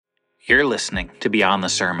You're listening to Beyond the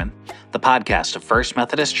Sermon, the podcast of First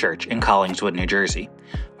Methodist Church in Collingswood, New Jersey.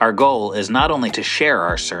 Our goal is not only to share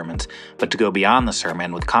our sermons, but to go beyond the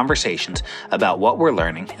sermon with conversations about what we're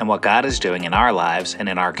learning and what God is doing in our lives and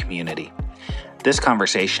in our community. This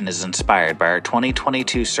conversation is inspired by our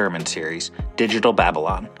 2022 sermon series, Digital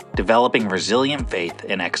Babylon, Developing Resilient Faith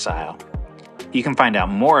in Exile. You can find out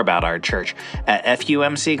more about our church at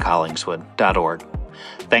fumccollingswood.org.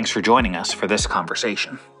 Thanks for joining us for this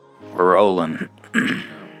conversation. We're rolling.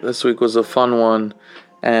 This week was a fun one,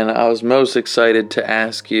 and I was most excited to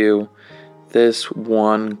ask you this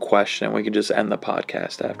one question. We could just end the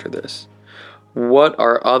podcast after this. What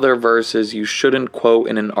are other verses you shouldn't quote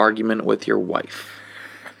in an argument with your wife?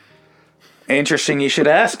 Interesting you should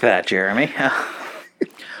ask that, Jeremy.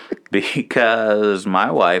 Because my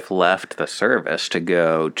wife left the service to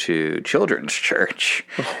go to children's church.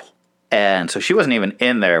 And so she wasn't even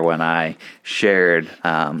in there when I shared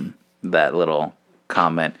that little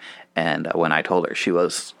comment. And when I told her, she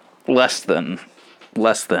was less than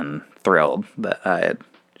thrilled that I had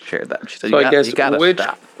shared that. She said, so I guess which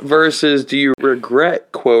verses do you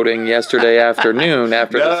regret quoting yesterday afternoon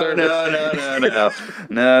after the service?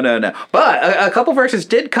 No. But a couple verses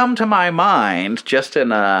did come to my mind just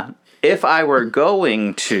in if I were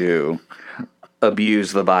going to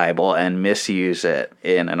abuse the Bible and misuse it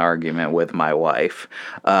in an argument with my wife.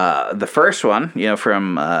 The first one,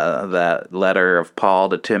 from that letter of Paul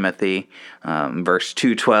to Timothy, verse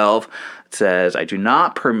 2:12, says, I do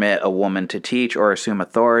not permit a woman to teach or assume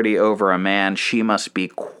authority over a man. She must be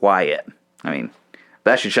quiet. I mean,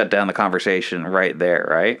 that should shut down the conversation right there,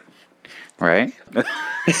 right? Right?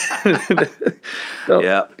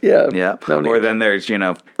 Yeah. Or then there's,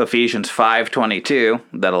 Ephesians 5:22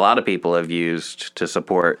 that a lot of people have used to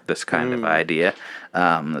support this kind of idea.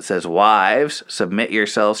 That says, wives, submit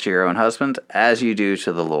yourselves to your own husbands as you do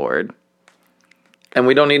to the Lord. And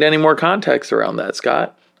we don't need any more context around that,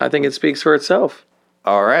 Scott. I think it speaks for itself.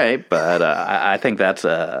 All right, but I think that's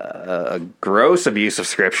a gross abuse of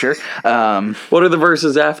Scripture. What are the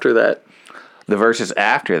verses after that? The verses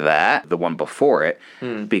after that, the one before it,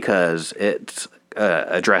 because it's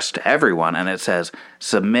addressed to everyone, and it says,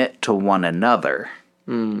 submit to one another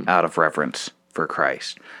out of reverence for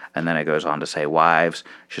Christ. And then it goes on to say, wives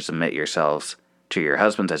should submit yourselves to your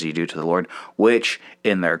husbands as you do to the Lord, which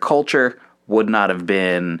in their culture would not have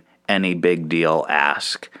been any big deal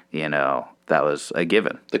ask, That was a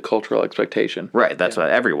given. The cultural expectation. Right, that's what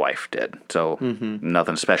every wife did. So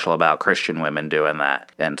nothing special about Christian women doing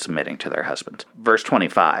that and submitting to their husbands. Verse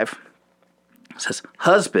 25 says,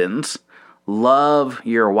 husbands, love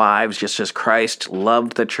your wives just as Christ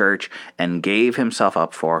loved the church and gave himself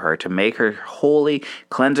up for her to make her holy,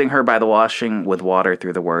 cleansing her by the washing with water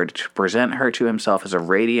through the word, to present her to himself as a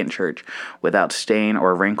radiant church without stain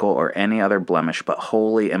or wrinkle or any other blemish, but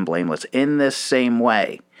holy and blameless. In this same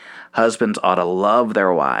way, husbands ought to love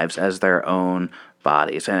their wives as their own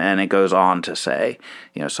bodies. And it goes on to say,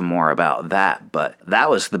 some more about that. But that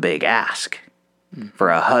was the big ask, for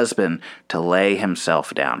a husband to lay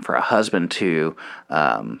himself down, for a husband to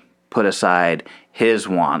put aside his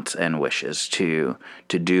wants and wishes, to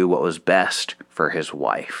do what was best for his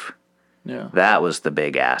wife. Yeah. That was the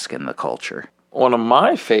big ask in the culture. One of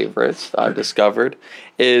my favorites I've discovered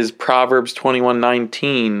is Proverbs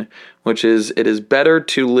 21:19, which is, it is better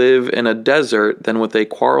to live in a desert than with a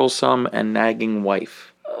quarrelsome and nagging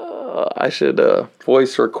wife. I should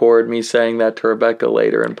voice record me saying that to Rebecca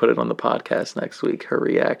later and put it on the podcast next week, her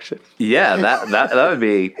reaction. Yeah, that would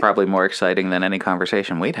be probably more exciting than any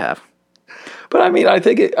conversation we'd have. But I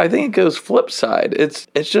think it goes flip side. It's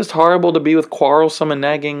just horrible to be with quarrelsome and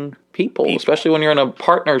nagging people, especially when you're in a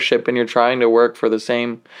partnership and you're trying to work for the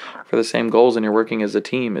same goals and you're working as a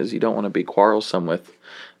team. Is you don't want to be quarrelsome with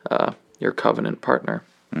your covenant partner.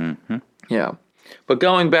 Mm-hmm. Yeah. But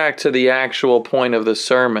going back to the actual point of the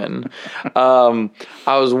sermon, I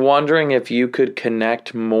was wondering if you could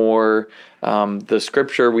connect more the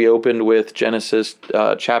scripture we opened with, Genesis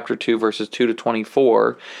chapter 2, verses 2 to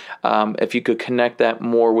 24, if you could connect that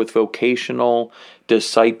more with vocational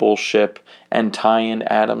discipleship and tie in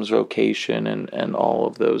Adam's vocation and all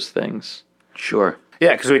of those things. Sure.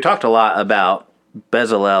 Yeah, because we talked a lot about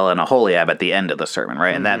Bezalel and Aholiab at the end of the sermon,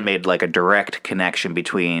 right? And that made like a direct connection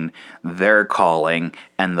between their calling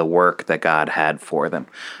and the work that God had for them.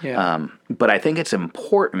 Yeah. But I think it's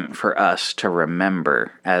important for us to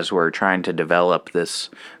remember as we're trying to develop this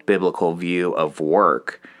biblical view of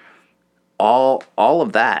work, all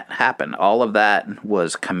of that happened. All of that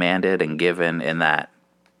was commanded and given in that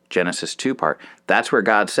Genesis 2 part. That's where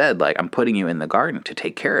God said, I'm putting you in the garden to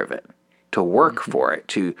take care of it, to work for it,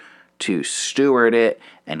 to to steward it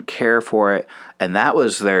and care for it. And that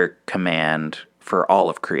was their command for all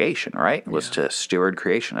of creation, right? Was to steward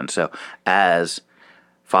creation. And so as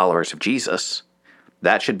followers of Jesus,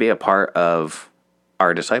 that should be a part of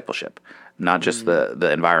our discipleship. Not just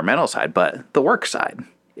the environmental side, but the work side.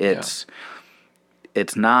 It's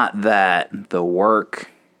not that the work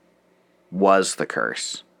was the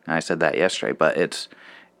curse. I said that yesterday, but it's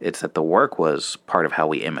that the work was part of how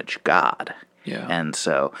we image God. Yeah. And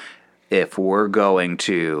so if we're going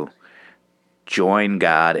to join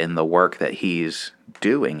God in the work that he's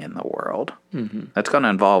doing in the world, that's going to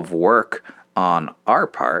involve work on our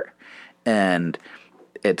part. And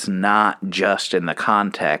it's not just in the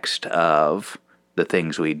context of the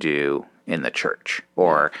things we do in the church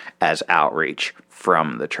or as outreach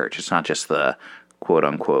from the church. It's not just the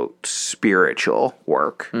quote-unquote spiritual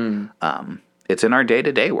work. It's in our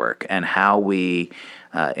day-to-day work and how we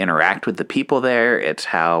interact with the people there. It's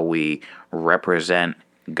how we represent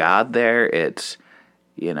God there. It's,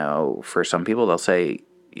 for some people, they'll say,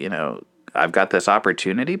 I've got this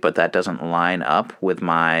opportunity, but that doesn't line up with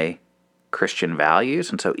my Christian values.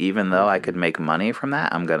 And so even though I could make money from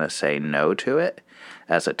that, I'm going to say no to it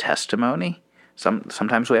as a testimony.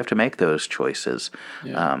 Sometimes we have to make those choices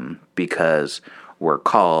because we're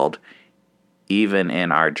called even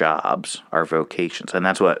in our jobs, our vocations. And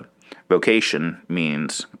that's what vocation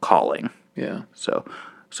means, calling. Yeah. So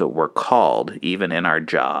we're called even in our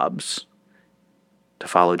jobs to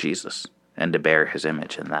follow Jesus and to bear his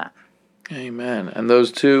image in that. Amen. And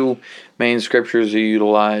those two main scriptures you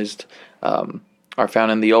utilized are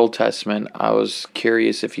found in the Old Testament. I was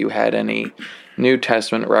curious if you had any New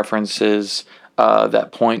Testament references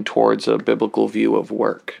that point towards a biblical view of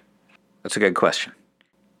work. That's a good question.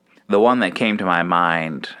 The one that came to my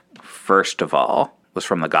mind, first of all, was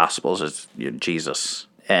from the Gospels. It's Jesus.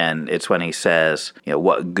 And it's when he says,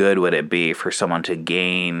 what good would it be for someone to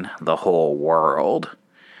gain the whole world,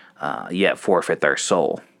 yet forfeit their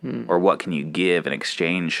soul? Or what can you give in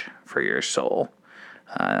exchange for your soul?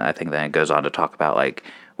 I think then it goes on to talk about like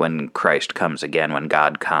when Christ comes again, when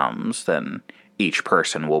God comes, then each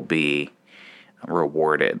person will be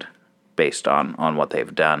rewarded based on what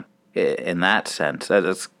they've done. In that sense,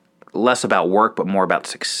 it's less about work, but more about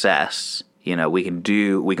success. We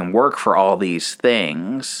can work for all these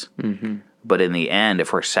things, but in the end,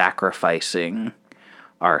 if we're sacrificing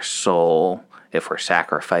our soul, if we're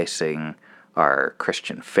sacrificing our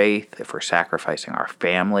Christian faith, if we're sacrificing our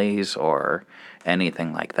families or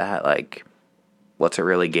anything like that, like, what's it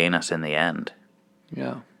really gain us in the end?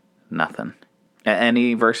 Yeah. Nothing.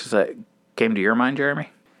 Any verses that came to your mind, Jeremy?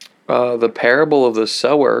 The parable of the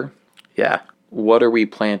sower. Yeah. What are we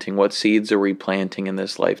planting? What seeds are we planting in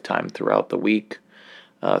this lifetime throughout the week,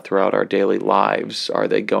 throughout our daily lives? Are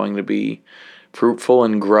they going to be fruitful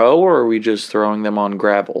and grow, or are we just throwing them on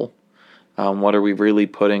gravel? What are we really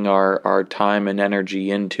putting our time and energy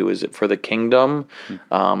into? Is it for the kingdom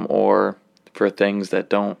or for things that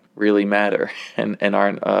don't really matter and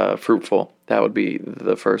aren't fruitful? That would be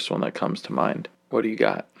the first one that comes to mind. What do you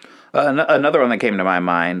got? Another one that came to my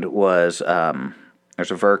mind was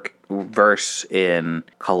there's a verse in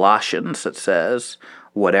Colossians that says,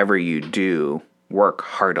 whatever you do, work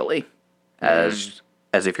heartily, as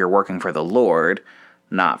if you're working for the Lord,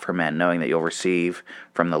 not for men, knowing that you'll receive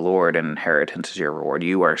from the Lord an inheritance as your reward.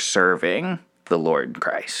 You are serving the Lord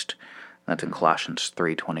Christ. That's in Colossians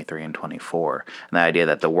 3:23 and 24. And the idea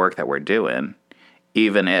that the work that we're doing,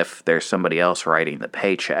 even if there's somebody else writing the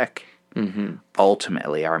paycheck,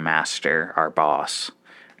 ultimately our master, our boss,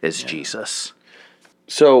 is Jesus.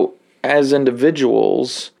 So, as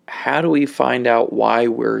individuals, how do we find out why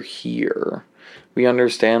we're here? We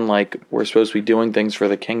understand, like, we're supposed to be doing things for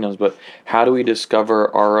the kingdoms, but how do we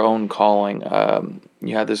discover our own calling?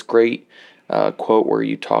 You had this great quote where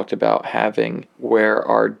you talked about having where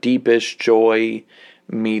our deepest joy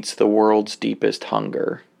meets the world's deepest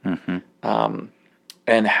hunger.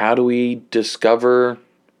 And how do we discover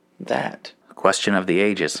that? Question of the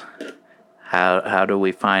ages. How do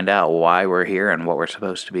we find out why we're here and what we're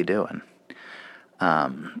supposed to be doing?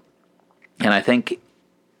 And I think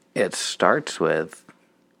it starts with,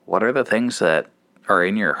 what are the things that are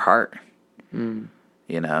in your heart? What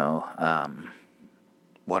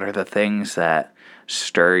are the things that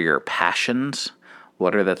stir your passions?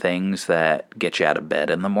 What are the things that get you out of bed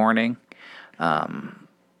in the morning? And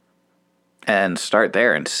start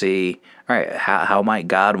there and see, all right, how might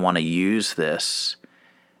God want to use this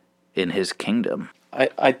in his kingdom?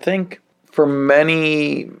 I think for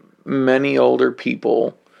many, many older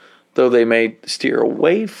people, though they may steer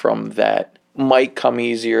away from that, might come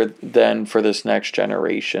easier than for this next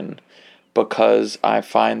generation. because I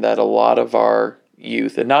find that a lot of our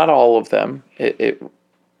youth, and not all of them, it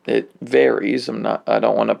varies. I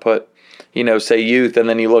don't want to put, say youth, and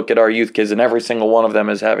then you look at our youth kids and every single one of them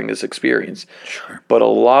is having this experience. Sure. But a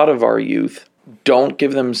lot of our youth don't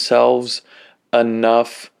give themselves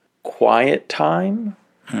enough quiet time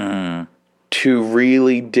to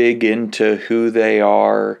really dig into who they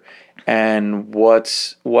are and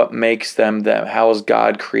what makes them them. How has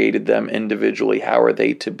God created them individually? How are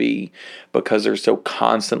they to be? Because they're so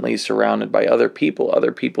constantly surrounded by other people,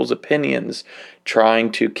 other people's opinions,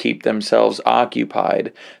 trying to keep themselves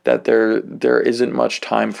occupied, that there isn't much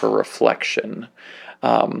time for reflection.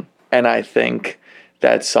 And I think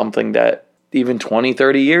that's something that even 20,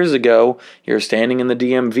 30 years ago, you're standing in the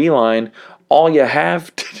DMV line, all you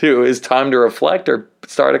have to do is time to reflect or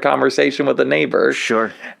start a conversation with a neighbor.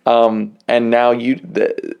 Sure. And now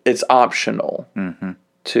it's optional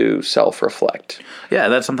to self-reflect. Yeah,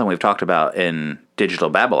 that's something we've talked about in Digital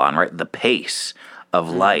Babylon, right? The pace of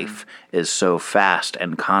life is so fast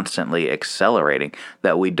and constantly accelerating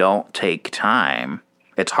that we don't take time.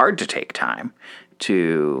 It's hard to take time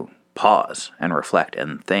to pause and reflect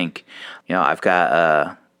and think. I've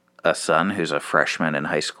got a son who's a freshman in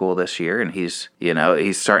high school this year, and he's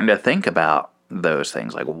starting to think about those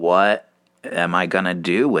things, like, what am I going to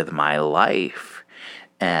do with my life?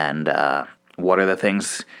 And what are the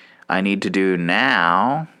things I need to do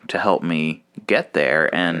now to help me get there?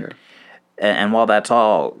 And while that's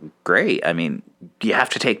all great, I mean, you have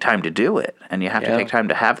to take time to do it, and you have to take time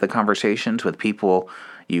to have the conversations with people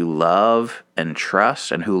you love and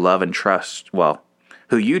trust, and who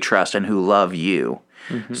you trust and who love you.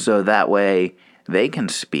 So that way they can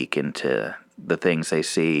speak into the things they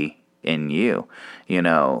see in you.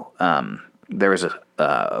 There was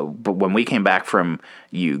but when we came back from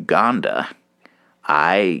Uganda,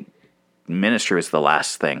 ministry was the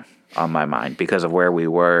last thing on my mind because of where we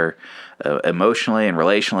were emotionally and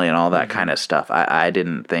relationally and all that kind of stuff. I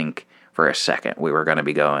didn't think for a second we were going to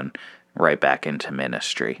be going right back into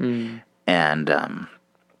ministry. And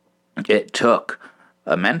it took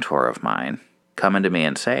a mentor of mine coming to me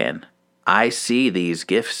and saying, I see these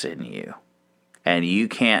gifts in you, and you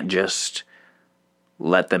can't just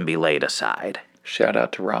let them be laid aside. Shout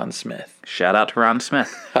out to Ron Smith. I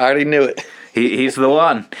already knew it. He's the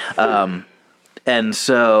one. And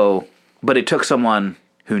so, but it took someone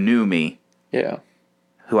who knew me,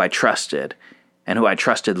 who I trusted, and who I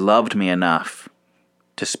trusted loved me enough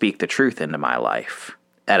to speak the truth into my life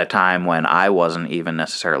at a time when I wasn't even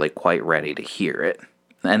necessarily quite ready to hear it.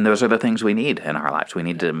 And those are the things we need in our lives. We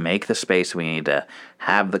need to make the space. We need to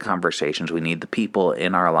have the conversations. We need the people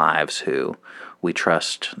in our lives who we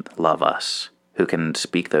trust, love us, who can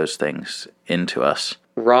speak those things into us.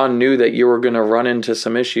 Ron knew that you were going to run into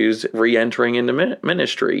some issues re-entering into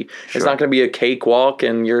ministry. Sure. It's not going to be a cakewalk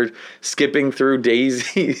and you're skipping through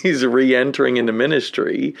daisies re-entering into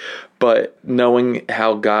ministry, but knowing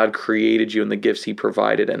how God created you and the gifts he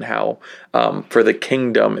provided, and how for the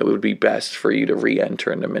kingdom it would be best for you to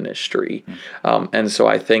re-enter into ministry. And so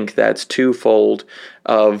I think that's twofold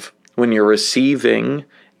of when you're receiving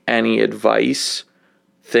any advice,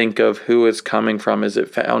 think of who it's coming from. Is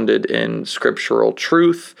it founded in scriptural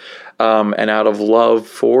truth and out of love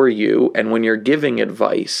for you? And when you're giving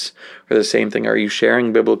advice for the same thing, are you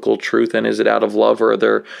sharing biblical truth, and is it out of love, or are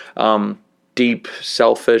there deep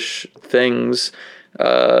selfish things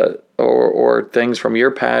or things from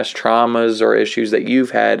your past traumas or issues that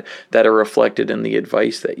you've had that are reflected in the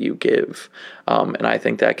advice that you give? And I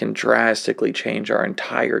think that can drastically change our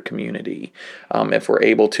entire community if we're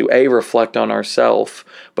able to, reflect on ourselves,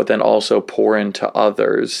 but then also pour into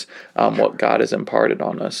others what God has imparted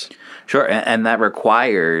on us. Sure, and that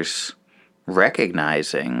requires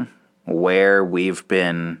recognizing where we've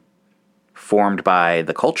been formed by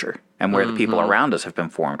the culture and where the people around us have been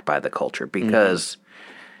formed by the culture. Because,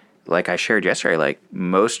 like I shared yesterday, like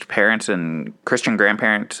most parents and Christian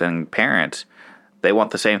grandparents and parents, they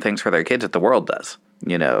want the same things for their kids that the world does.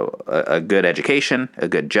 A good education, a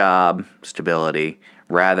good job, stability,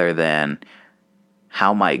 rather than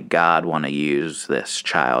how might God want to use this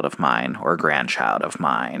child of mine or grandchild of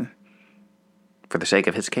mine for the sake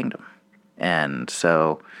of his kingdom. And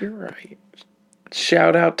so... You're right.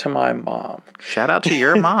 Shout out to my mom. Shout out to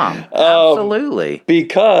your mom. Absolutely.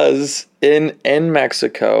 Because in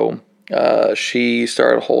Mexico, she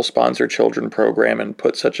started a whole Sponsor Children program and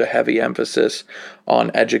put such a heavy emphasis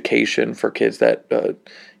on education for kids that,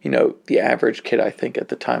 the average kid, I think at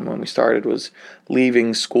the time when we started, was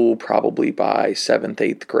leaving school probably by 7th,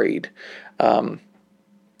 8th grade.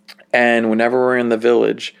 And whenever we're in the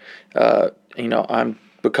village,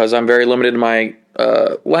 because I'm very limited in my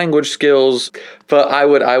language skills. But I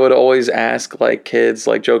would always ask like kids,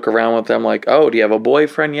 like joke around with them, like, oh, do you have a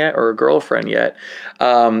boyfriend yet or a girlfriend yet?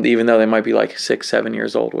 Even though they might be like 6, 7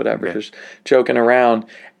 years old, whatever, Okay. just joking around.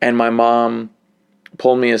 And my mom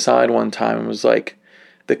pulled me aside one time and was like,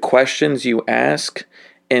 the questions you ask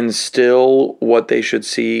instill what they should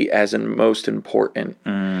see as most important.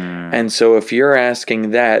 And so if you're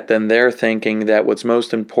asking that, then they're thinking that what's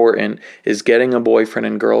most important is getting a boyfriend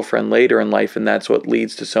and girlfriend later in life, and that's what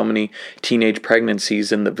leads to so many teenage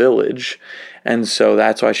pregnancies in the village. And so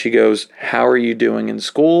that's why she goes, how are you doing in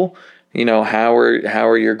school? You know, how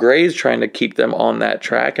are your grades, trying to keep them on that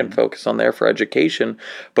track and focus on there for education.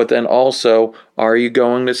 But then also, are you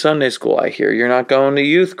going to Sunday school? I hear you're not going to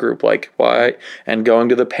youth group. Like, why? And going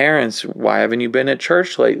to the parents, why haven't you been at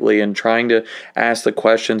church lately? And trying to ask the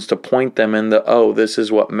questions to point them in this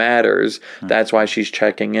is what matters. That's why she's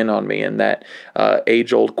checking in on me. And that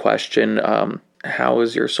age-old question, how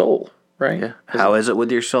is your soul? Right? Yeah. How is it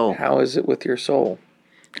with your soul? How is it with your soul?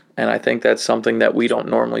 And I think that's something that we don't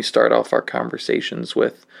normally start off our conversations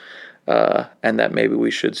with, and that maybe we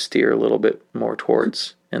should steer a little bit more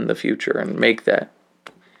towards in the future and make that.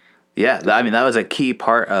 Yeah, I mean, that was a key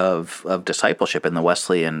part of discipleship in the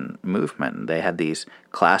Wesleyan movement. They had these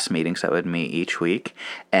class meetings that would meet each week,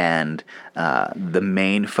 and the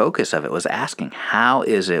main focus of it was asking, how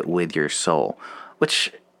is it with your soul?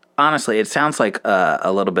 Which, honestly, it sounds like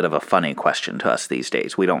a little bit of a funny question to us these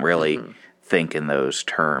days. We don't really think in those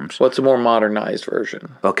terms. What's a more modernized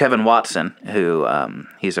version? Well, Kevin Watson, who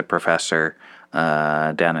he's a professor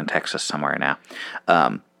down in Texas somewhere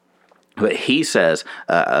now, but he says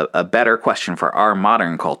a better question for our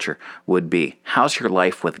modern culture would be, how's your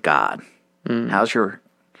life with God? How's your,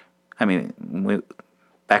 I mean,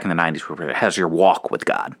 back in the 90s, we were, how's your walk with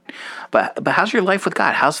God? But how's your life with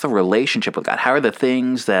God? How's the relationship with God? How are the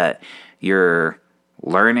things that you're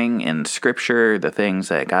learning in Scripture, the things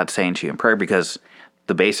that God's saying to you in prayer? Because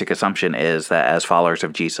the basic assumption is that as followers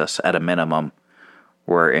of Jesus, at a minimum,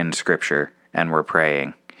 we're in Scripture and we're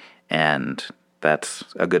praying, and that's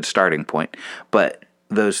a good starting point. But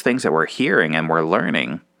those things that we're hearing and we're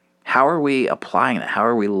learning, how are we applying that? How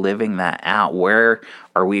are we living that out? Where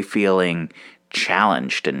are we feeling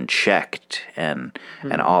challenged and checked and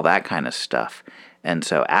all that kind of stuff? And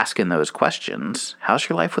so asking those questions, how's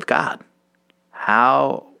your life with God?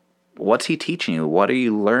 What's he teaching you? What are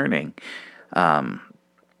you learning? And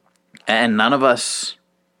none of us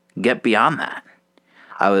get beyond that.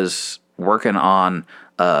 I was working on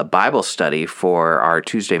a Bible study for our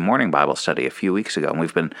Tuesday morning Bible study a few weeks ago, and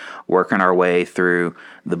we've been working our way through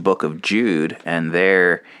the book of Jude, and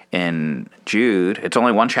there in Jude, it's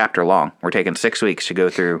only one chapter long. We're taking 6 weeks to go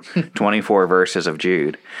through 24 verses of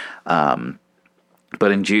Jude.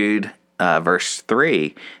 But in Jude, verse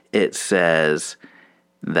 3, it says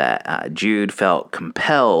that Jude felt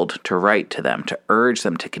compelled to write to them, to urge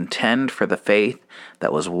them to contend for the faith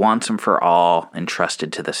that was once and for all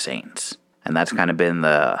entrusted to the saints. And that's kind of been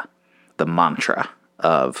the mantra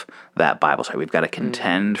of that Bible study. We've got to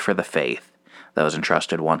contend for the faith that was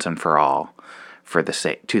entrusted once and for all to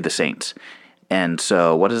the saints. And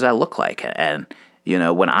so what does that look like? And, you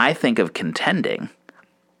know, when I think of contending,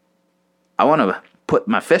 I want to put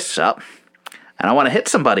my fists up and I want to hit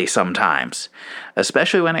somebody sometimes,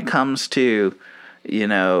 especially when it comes to, you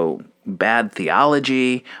know, bad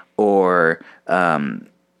theology or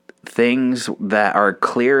things that are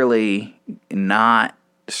clearly not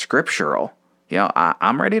scriptural. You know,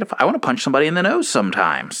 I want to punch somebody in the nose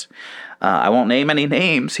sometimes. I won't name any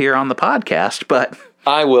names here on the podcast, but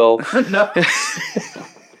I will. No.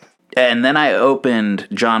 And then I opened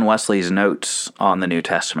John Wesley's notes on the New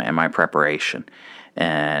Testament in my preparation.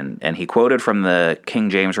 And he quoted from the King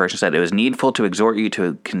James Version, said, "It was needful to exhort you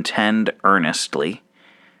to contend earnestly."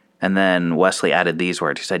 And then Wesley added these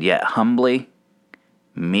words. He said, "Yet humbly,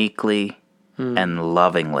 meekly, and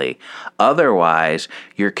lovingly. Otherwise,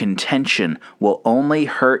 your contention will only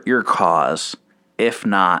hurt your cause, if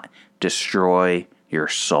not destroy your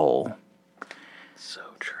soul." So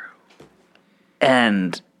true.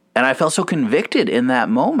 And I felt so convicted in that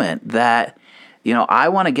moment that, you know, I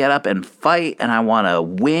want to get up and fight, and I want to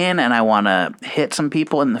win, and I want to hit some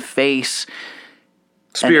people in the face.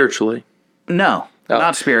 Spiritually. No,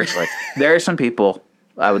 not spiritually. There are some people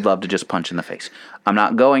I would love to just punch in the face. I'm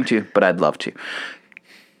not going to, but I'd love to.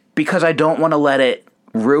 Because I don't want to let it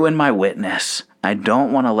ruin my witness. I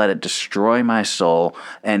don't want to let it destroy my soul.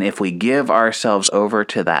 And if we give ourselves over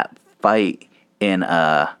to that fight in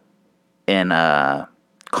a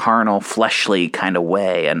carnal, fleshly kind of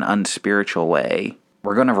way, an unspiritual way,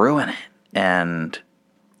 we're going to ruin it. And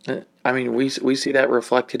I mean, we see that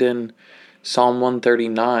reflected in Psalm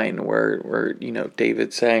 139 where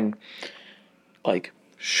David's saying, like,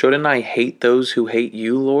 shouldn't I hate those who hate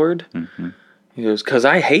you, Lord? Mm-hmm. He goes, because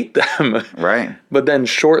I hate them. Right. But then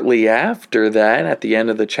shortly after that, at the end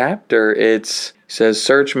of the chapter, it says,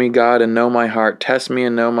 search me, God, and know my heart. Test me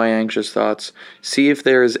and know my anxious thoughts. See if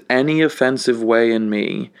there is any offensive way in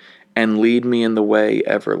me, and lead me in the way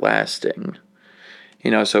everlasting.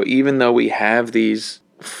 So even though we have these,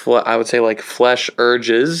 I would say, like, flesh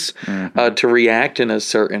urges to react in a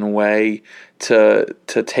certain way, to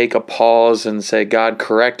take a pause and say, God,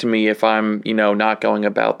 correct me if I'm, not going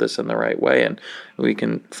about this in the right way. And we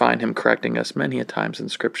can find him correcting us many a times in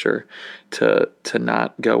Scripture to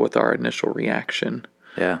not go with our initial reaction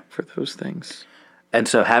for those things. And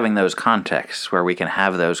so having those contexts where we can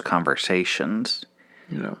have those conversations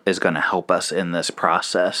is going to help us in this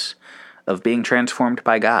process of being transformed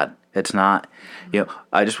by God. It's not,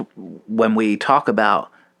 when we talk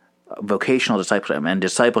about vocational discipleship and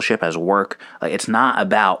discipleship as work, it's not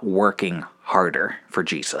about working harder for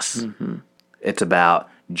Jesus. Mm-hmm. It's about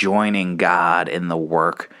joining God in the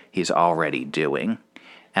work he's already doing.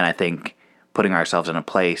 And I think putting ourselves in a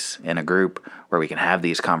place, in a group where we can have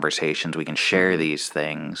these conversations, we can share these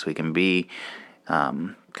things, we can be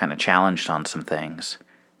kind of challenged on some things,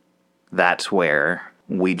 that's where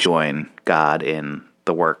we join God in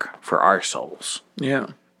the work for our souls. Yeah.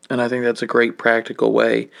 And I think that's a great practical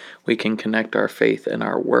way we can connect our faith and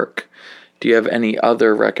our work. Do you have any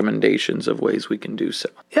other recommendations of ways we can do so?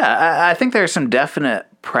 Yeah, I think there's some definite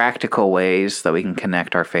practical ways that we can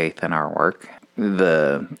connect our faith and our work.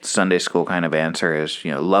 The Sunday school kind of answer is,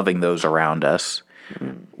 loving those around us.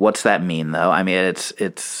 Mm. What's that mean, though? I mean,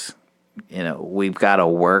 it's we've got to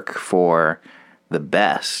work for the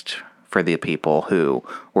best for the people who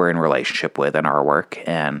we're in relationship with in our work,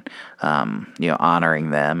 and honoring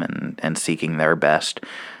them and seeking their best.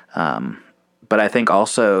 But I think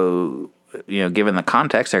also, given the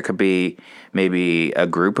context, there could be maybe a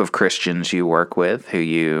group of Christians you work with who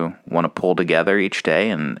you want to pull together each day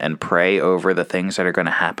and pray over the things that are going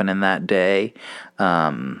to happen in that day.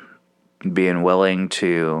 Being willing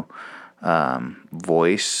to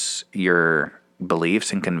voice your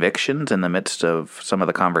beliefs and convictions in the midst of some of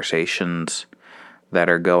the conversations that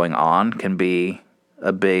are going on can be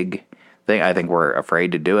a big thing. I think we're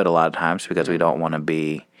afraid to do it a lot of times because we don't want to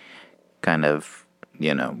be kind of,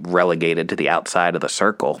 relegated to the outside of the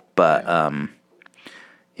circle. But,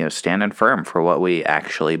 standing firm for what we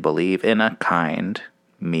actually believe in a kind,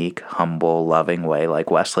 meek, humble, loving way, like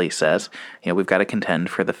Wesley says. We've got to contend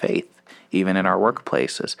for the faith, even in our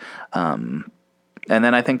workplaces. And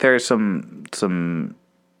then I think there's some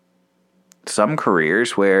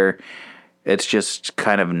careers where it's just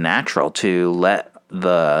kind of natural to let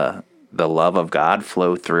the love of God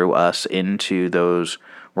flow through us into those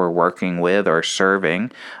we're working with or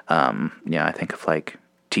serving. I think of like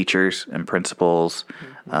teachers and principals,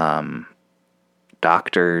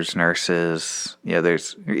 doctors, nurses.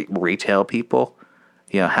 There's retail people.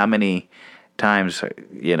 How many times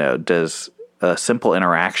does a simple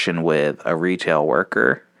interaction with a retail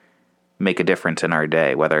worker make a difference in our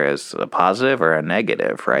day, whether it's a positive or a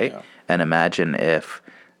negative, right? Yeah. And imagine if,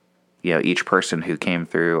 each person who came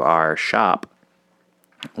through our shop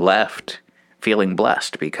left feeling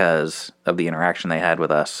blessed because of the interaction they had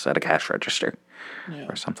with us at a cash register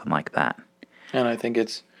or something like that. And I think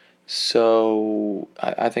it's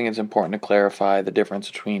important to clarify the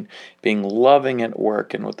difference between being loving at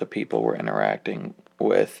work and with the people we're interacting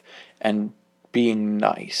with and being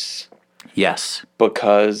nice. Yes.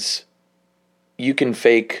 Because you can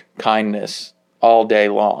fake kindness all day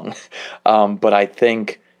long. But I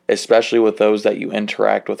think, especially with those that you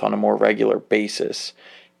interact with on a more regular basis,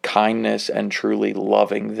 kindness and truly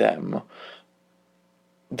loving them,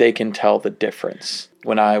 they can tell the difference.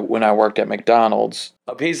 When I worked at McDonald's,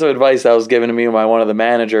 a piece of advice that was given to me by one of the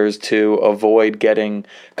managers to avoid getting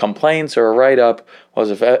complaints or a write-up was,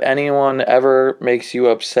 if anyone ever makes you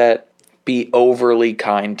upset, be overly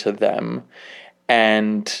kind to them,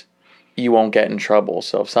 and you won't get in trouble.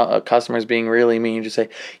 So if a customer's being really mean, you just say,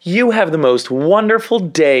 "You have the most wonderful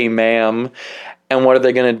day, ma'am." And what are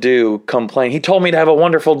they going to do? Complain. "He told me to have a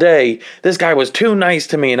wonderful day. This guy was too nice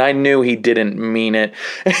to me, and I knew he didn't mean it."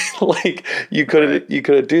 Like, you could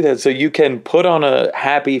do that. So you can put on a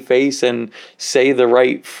happy face and say the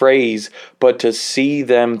right phrase, but to see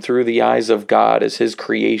them through the eyes of God as His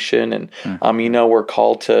creation, and we're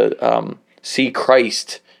called to see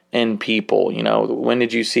Christ in people. When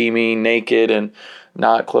did you see me naked and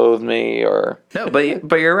not clothed me or... No,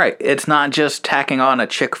 but you're right. It's not just tacking on a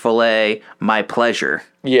Chick-fil-A my pleasure,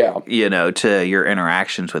 Yeah. To your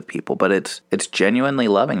interactions with people, but it's genuinely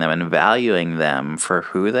loving them and valuing them for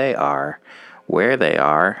who they are, where they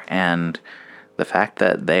are, and the fact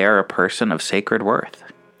that they are a person of sacred worth.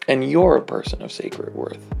 And you're a person of sacred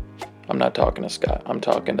worth. I'm not talking to Scott. I'm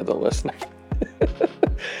talking to the listener.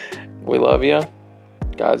 We love you.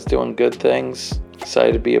 God's doing good things.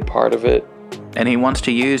 Excited to be a part of it. And he wants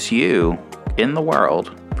to use you in the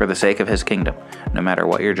world for the sake of his kingdom. No matter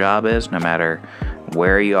what your job is, no matter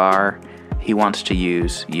where you are, he wants to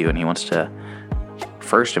use you, and he wants to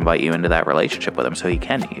first invite you into that relationship with him so he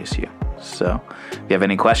can use you. So if you have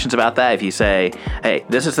any questions about that, if you say, hey,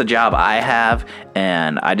 this is the job I have,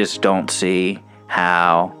 and I just don't see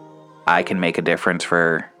how I can make a difference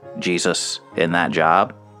for Jesus in that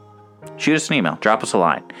job, shoot us an email, drop us a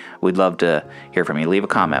line. We'd love to hear from you. Leave a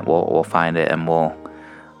comment. We'll find it, and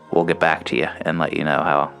we'll get back to you and let you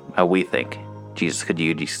know how we think Jesus could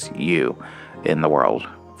use you in the world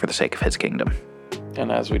for the sake of his kingdom.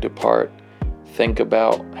 And as we depart, think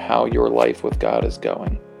about how your life with God is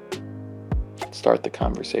going. Start the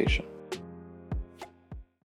conversation.